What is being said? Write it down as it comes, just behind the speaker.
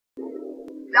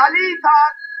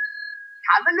Lollipop,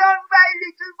 come along, my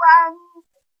little one.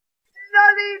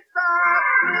 Lollipop.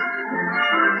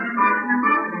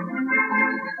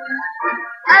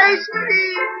 Ice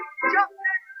cream,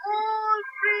 chocolate, all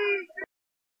free.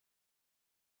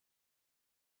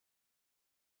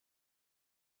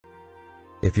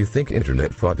 If you think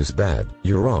internet fraud is bad,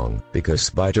 you're wrong, because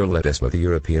Spider Ledesma, the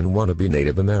European wannabe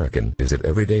Native American, is it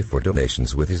every day for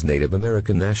donations with his Native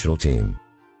American national team.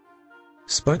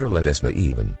 Spider Ledesma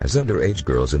even has underage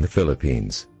girls in the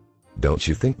Philippines. Don't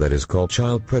you think that is called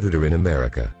child predator in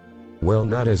America? Well,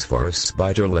 not as far as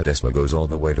Spider Ledesma goes all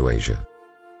the way to Asia.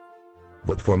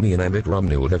 But for me and Mitt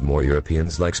Romney will have more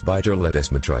Europeans like Spider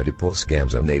Ledesma try to pull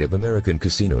scams on Native American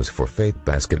casinos for fake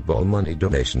basketball money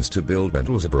donations to build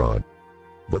rentals abroad.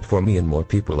 But for me and more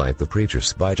people like the preacher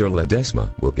Spider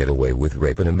Ledesma will get away with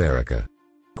rape in America.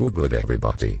 Google it,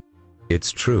 everybody.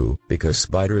 It's true, because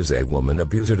Spider is a woman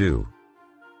abuser too.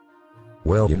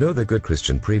 Well, you know the good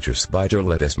Christian preacher Spider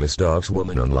Ledesma stalks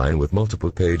women online with multiple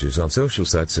pages on social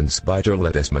sites, and Spider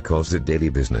Ledesma calls it daily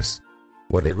business.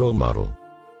 What a role model.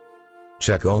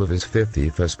 Check all of his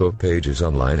 50 Facebook pages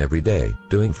online every day,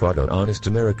 doing fraud on honest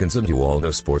Americans, and you all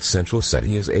know Sports Central said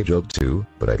he is a joke too,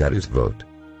 but I got his vote.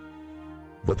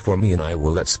 But for me, and I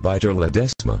will let Spider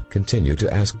Ledesma continue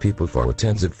to ask people for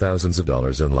tens of thousands of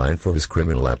dollars online for his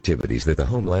criminal activities that the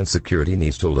Homeland Security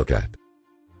needs to look at.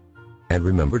 And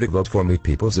remember to vote for me,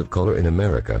 peoples of color in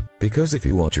America, because if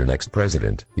you want your next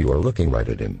president, you are looking right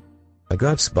at him. I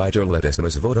got Spider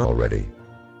Ledesma's vote already.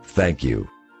 Thank you.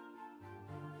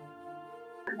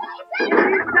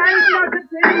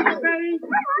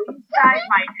 Inside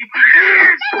my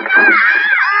ears.